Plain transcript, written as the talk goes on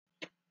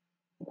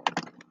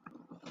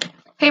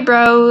Hey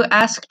bro,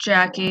 asked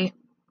Jackie.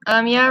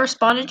 Yeah,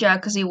 responded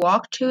Jack as he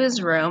walked to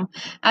his room,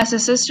 as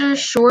his sister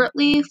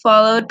shortly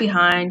followed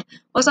behind.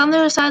 What's on the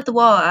other side of the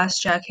wall?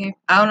 Asked Jackie.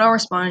 I don't know,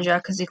 responded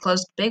Jack as he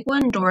closed the big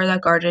wooden door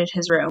that guarded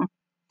his room.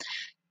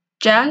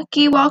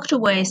 Jackie walked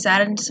away,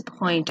 sad and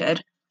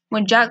disappointed.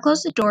 When Jack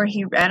closed the door,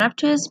 he ran up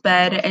to his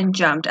bed and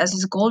jumped as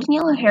his golden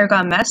yellow hair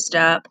got messed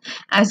up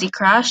as he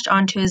crashed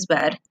onto his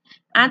bed.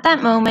 At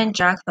that moment,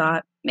 Jack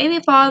thought,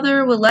 maybe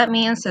father would let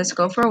me and Sis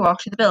go for a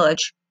walk to the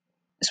village.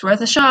 It's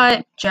worth a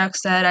shot, Jack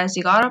said as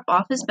he got up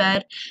off his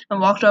bed and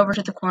walked over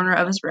to the corner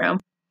of his room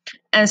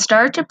and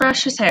started to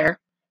brush his hair.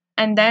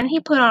 And then he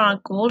put on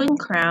a golden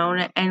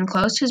crown and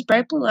closed his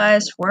bright blue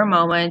eyes for a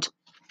moment.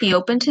 He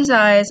opened his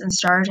eyes and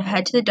started to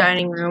head to the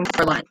dining room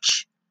for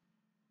lunch.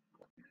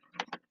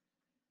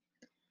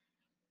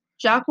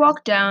 Jack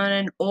walked down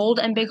an old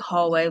and big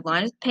hallway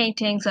lined with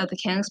paintings of the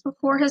kings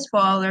before his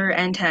father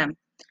and him.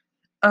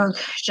 Ugh,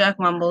 Jack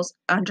mumbles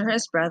under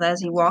his breath as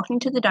he walked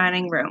into the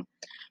dining room.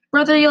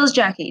 Brother yells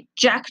Jackie.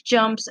 Jack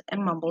jumps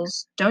and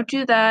mumbles. Don't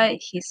do that.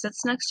 He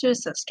sits next to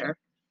his sister.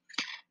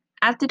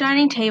 At the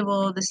dining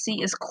table, the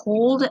seat is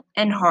cold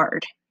and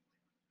hard.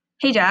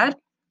 Hey, Dad,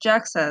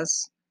 Jack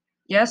says.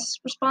 Yes,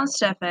 responds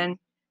Stefan.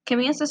 Can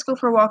we and Sis go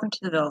for a walk into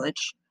the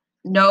village?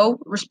 No,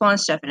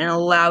 responds Stefan in a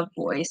loud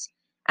voice,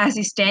 as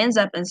he stands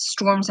up and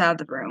storms out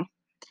of the room.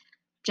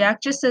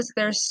 Jack just sits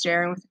there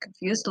staring with a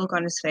confused look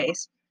on his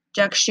face.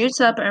 Jack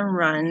shoots up and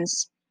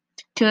runs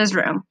to his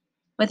room,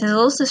 with his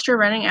little sister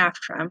running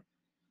after him.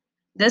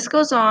 This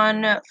goes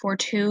on for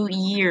 2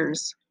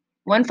 years.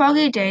 One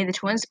foggy day, the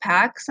twins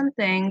pack some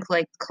things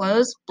like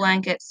clothes,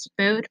 blankets,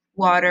 food,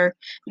 water,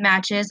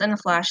 matches, and a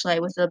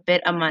flashlight with a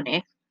bit of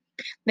money.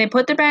 They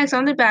put their bags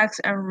on their backs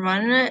and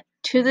run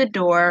to the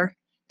door.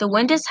 The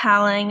wind is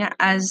howling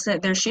as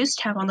their shoes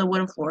tap on the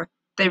wooden floor.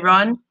 They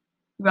run,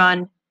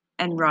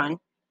 and run.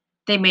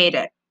 They made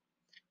it.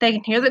 They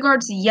can hear the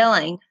guards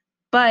yelling,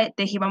 but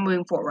they keep on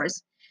moving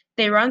forwards.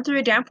 They run through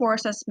a damp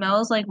forest that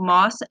smells like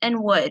moss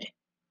and wood.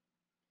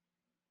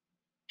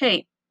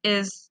 Hey,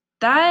 is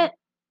that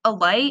a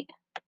light?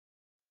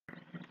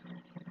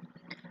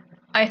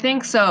 I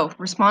think so,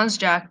 responds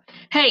Jack.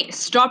 Hey,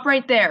 stop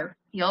right there,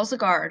 yells the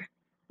guard.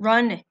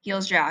 Run,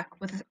 yells Jack,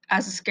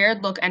 as a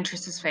scared look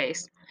enters his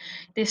face.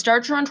 They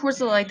start to run towards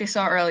the light they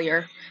saw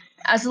earlier.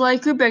 As the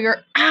light grew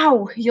bigger,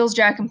 ow, yells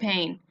Jack in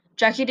pain.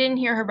 Jackie didn't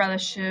hear her brother,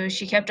 so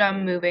she kept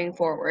on moving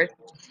forward.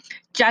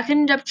 Jack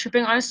ended up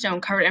tripping on a stone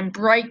covered in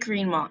bright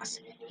green moss.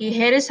 He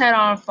hit his head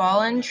on a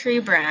fallen tree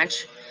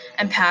branch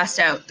and passed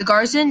out. The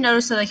guards didn't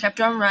notice, so they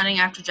kept on running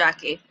after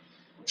Jackie.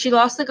 She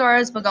lost the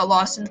guards but got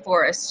lost in the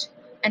forest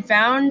and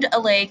found a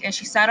lake, and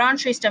she sat on a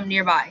tree stump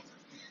nearby.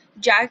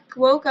 Jack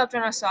woke up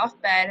on a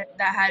soft bed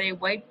that had a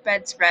white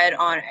bedspread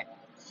on it.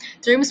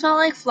 The room smelled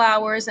like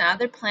flowers and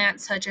other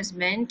plants such as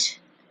mint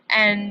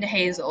and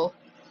hazel.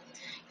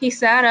 He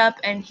sat up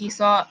and he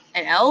saw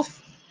an elf.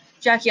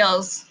 Jack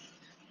yells,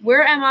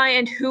 Where am I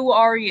and who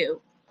are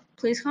you?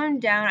 Please calm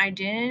down. I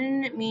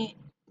didn't mean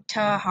to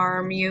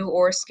harm you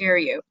or scare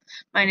you.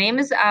 My name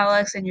is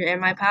Alex and you're in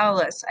my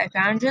palace. I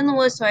found you in the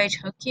woods, so I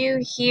took you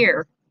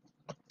here.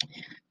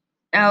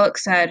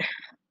 Alex said,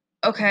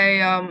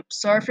 Okay,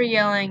 sorry for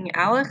yelling.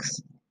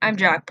 Alex? I'm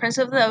Jack, Prince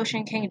of the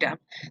Ocean Kingdom.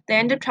 They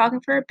ended up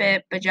talking for a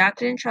bit, but Jack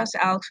didn't trust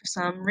Alex for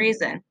some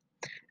reason.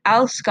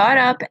 Alex got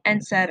up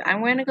and said, I'm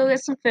going to go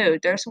get some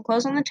food. There's some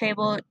clothes on the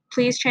table.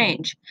 Please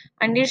change.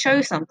 I need to show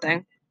you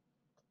something.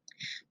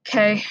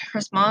 Okay,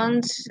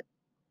 responds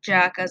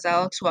Jack as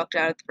Alex walked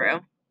out of the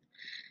room.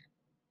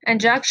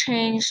 And Jack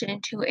changed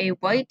into a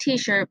white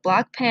t-shirt,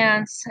 black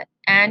pants,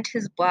 and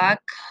his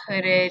black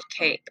hooded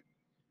cape.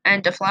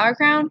 And a flower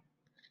crown?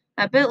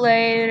 A bit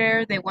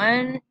later, they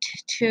went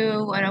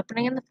to an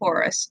opening in the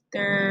forest.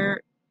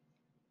 They're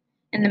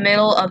in the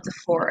middle of the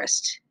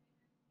forest.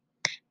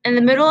 In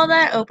the middle of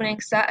that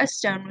opening sat a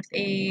stone with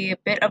a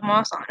bit of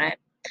moss on it.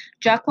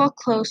 Jack walked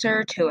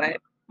closer to it.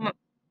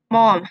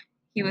 Mom,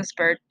 he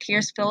whispered.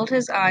 Tears filled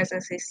his eyes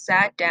as he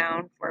sat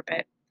down for a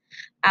bit.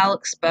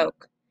 Alex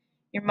spoke.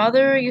 Your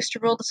mother used to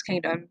rule this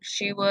kingdom.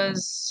 She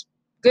was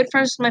good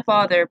friends with my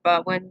father,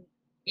 but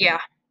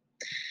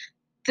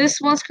this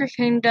once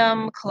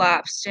kingdom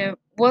collapsed. It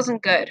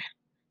wasn't good.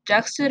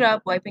 Jack stood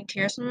up, wiping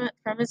tears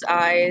from his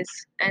eyes,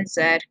 and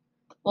said,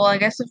 Well, I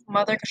guess if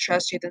mother could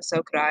trust you, then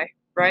so could I,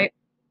 right?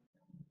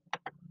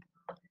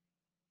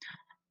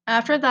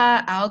 After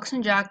that, Alex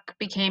and Jack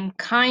became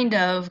kind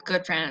of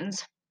good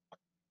friends.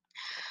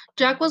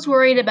 Jack was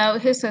worried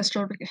about his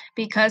sister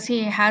because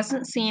he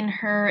hasn't seen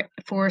her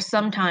for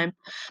some time,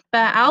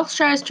 but Alex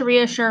tries to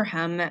reassure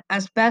him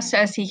as best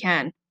as he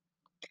can.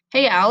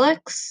 Hey,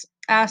 Alex?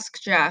 Asks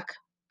Jack.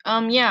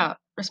 Yeah,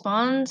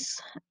 responds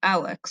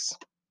Alex.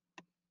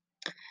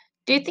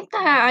 Do you think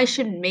that I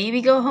should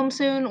maybe go home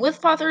soon? With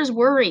father is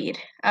worried,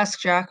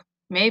 asks Jack.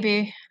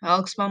 Maybe,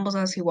 Alex mumbles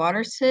as he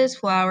waters his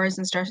flowers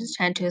and starts to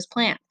tend to his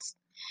plants.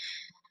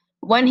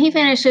 When he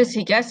finishes,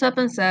 he gets up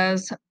and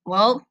says,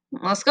 Well,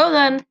 let's go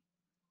then.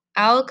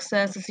 Alex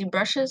says as he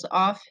brushes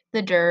off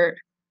the dirt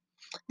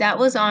that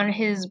was on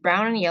his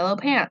brown and yellow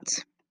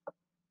pants.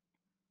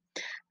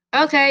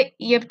 Okay,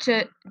 yipped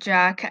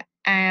Jack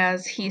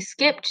as he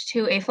skipped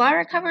to a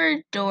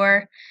flower-covered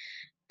door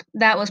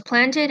that was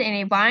planted in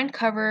a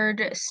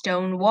vine-covered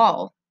stone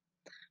wall.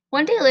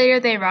 One day later,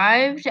 they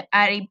arrived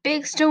at a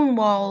big stone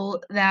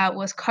wall that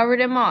was covered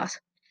in moss.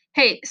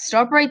 "Hey,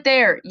 stop right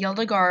there!" yelled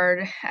a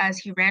guard as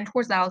he ran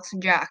towards Alex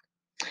and Jack.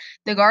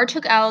 The guard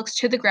took Alex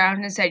to the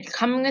ground and said, "You're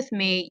coming with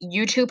me,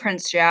 you too,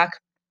 Prince Jack."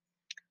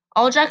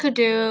 All Jack could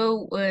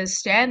do was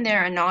stand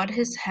there and nod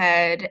his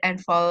head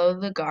and follow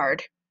the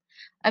guard.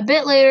 A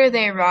bit later,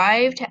 they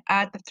arrived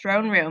at the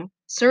throne room.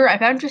 "Sir, I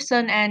found your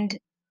son and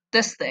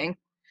this thing,"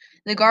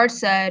 the guard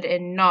said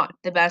in not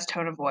the best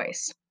tone of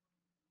voice.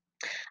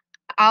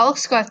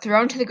 Alex got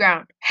thrown to the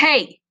ground.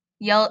 "Hey!"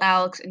 yelled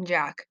Alex and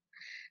Jack.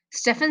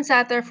 Stefan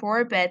sat there for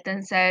a bit,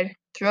 then said,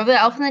 "Throw the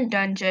elf in the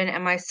dungeon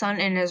and my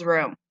son in his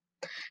room."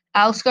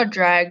 Alex got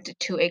dragged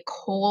to a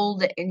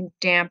cold and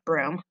damp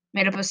room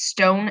made up of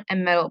stone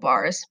and metal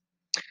bars.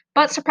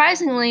 But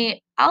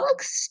surprisingly,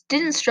 Alex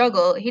didn't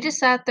struggle. He just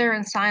sat there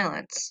in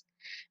silence.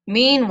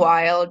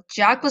 Meanwhile,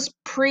 Jack was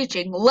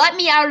preaching, "Let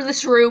me out of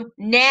this room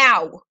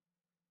now!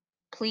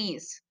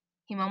 Please,"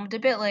 he mumbled a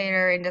bit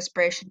later in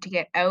desperation to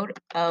get out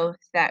of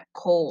that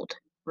cold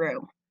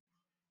room.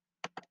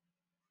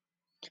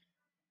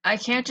 "I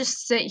can't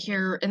just sit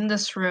here in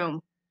this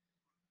room."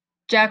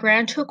 Jack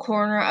ran to a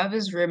corner of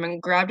his room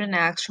and grabbed an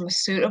axe from a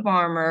suit of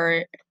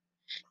armor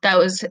that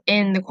was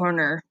in the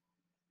corner.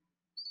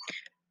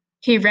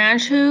 He ran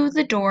to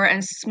the door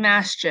and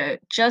smashed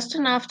it, just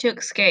enough to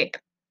escape.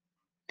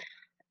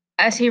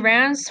 As he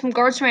ran, some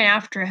guards ran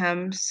after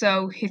him,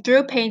 so he threw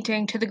a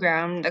painting to the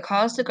ground that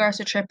caused the guards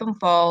to trip and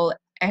fall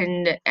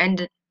and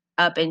ended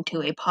up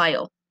into a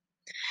pile,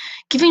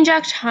 giving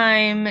Jack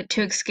time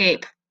to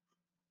escape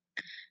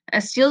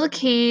and steal the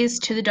keys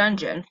to the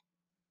dungeon.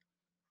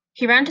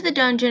 He ran to the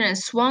dungeon and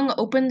swung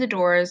open the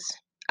doors.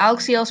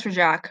 Alex yells for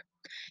Jack.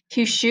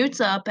 He shoots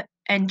up,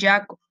 and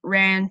Jack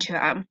ran to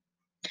him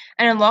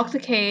and unlocked the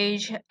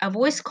cage. A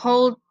voice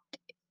called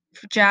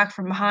Jack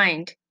from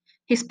behind.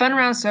 He spun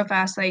around so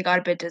fast that he got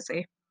a bit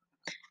dizzy.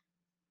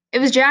 It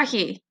was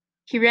Jackie.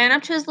 He ran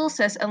up to his little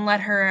sis and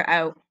let her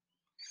out.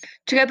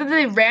 Together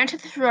they ran to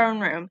the throne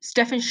room.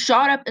 Stefan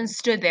shot up and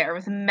stood there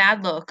with a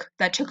mad look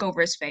that took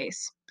over his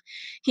face.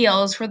 He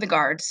yells for the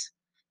guards,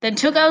 then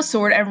took out a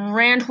sword and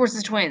ran towards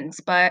the twins,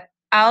 but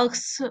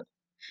Alex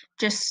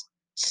just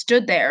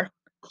stood there.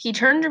 He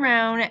turned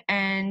around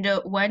and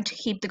went to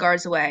keep the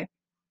guards away.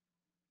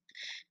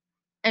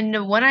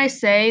 And when I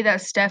say that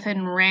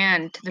Stefan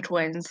ran to the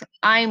twins,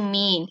 I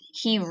mean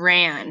he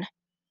ran.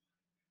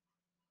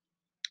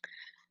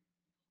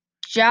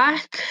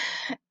 Jack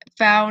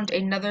found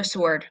another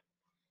sword,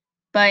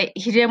 but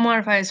he didn't want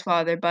to fight his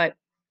father, but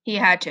he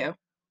had to.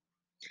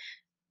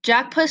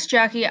 Jack pushed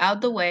Jackie out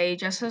of the way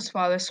just as his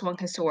father swung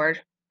his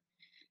sword.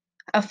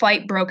 A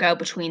fight broke out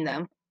between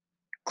them.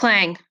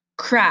 Clang,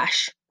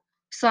 crash.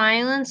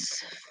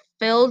 Silence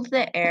filled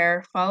the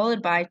air,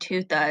 followed by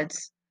two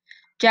thuds.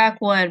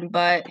 Jack won,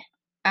 but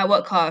at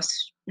what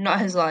cost? Not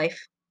his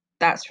life,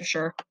 that's for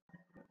sure.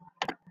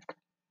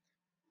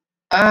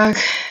 Ugh,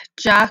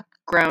 Jack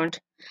groaned.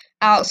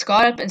 Alex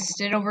got up and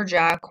stood over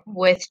Jack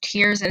with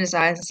tears in his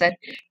eyes and said,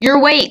 "You're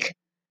awake!"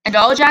 And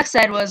all Jack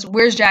said was,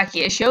 "Where's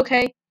Jackie? Is she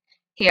okay?"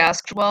 He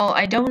asked. "Well,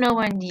 I don't know,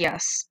 and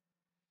yes."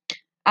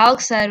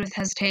 Alex said with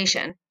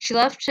hesitation. "She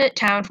left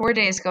town 4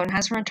 days ago and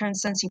hasn't returned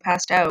since you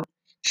passed out.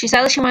 She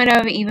said that she might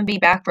not even be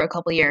back for a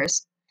couple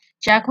years."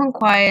 Jack went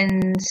quiet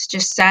and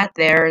just sat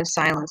there in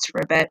silence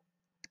for a bit.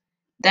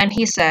 Then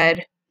he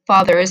said,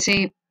 "Father, is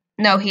he?"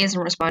 "No, he isn't,"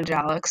 responded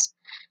Alex.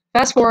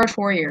 Fast forward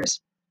 4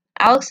 years.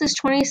 Alex is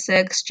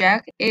 26,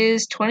 Jack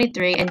is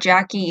 23, and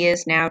Jackie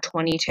is now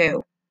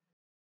 22.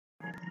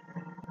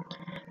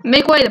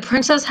 "Make way, the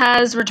princess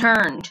has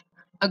returned,"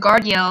 a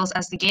guard yells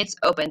as the gates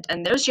opened,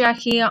 and there's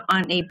Jackie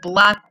on a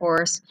black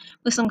horse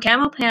with some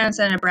camel pants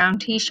and a brown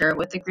t-shirt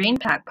with a green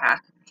backpack.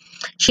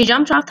 She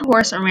jumped off the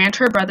horse and ran to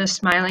her brother,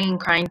 smiling and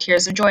crying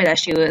tears of joy that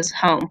she was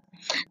home.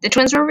 The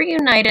twins were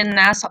reunited, and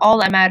that's all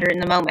that mattered in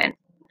the moment.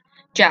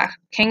 Jack,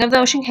 king of the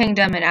Ocean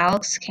Kingdom, and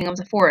Alex, king of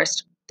the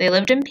forest. They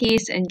lived in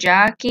peace, and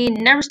Jackie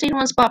never stayed in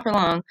one spot for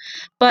long,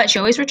 but she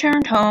always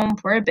returned home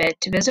for a bit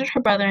to visit her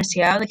brother and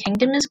see how the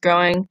kingdom is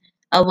growing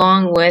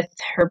along with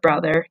her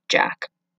brother, Jack.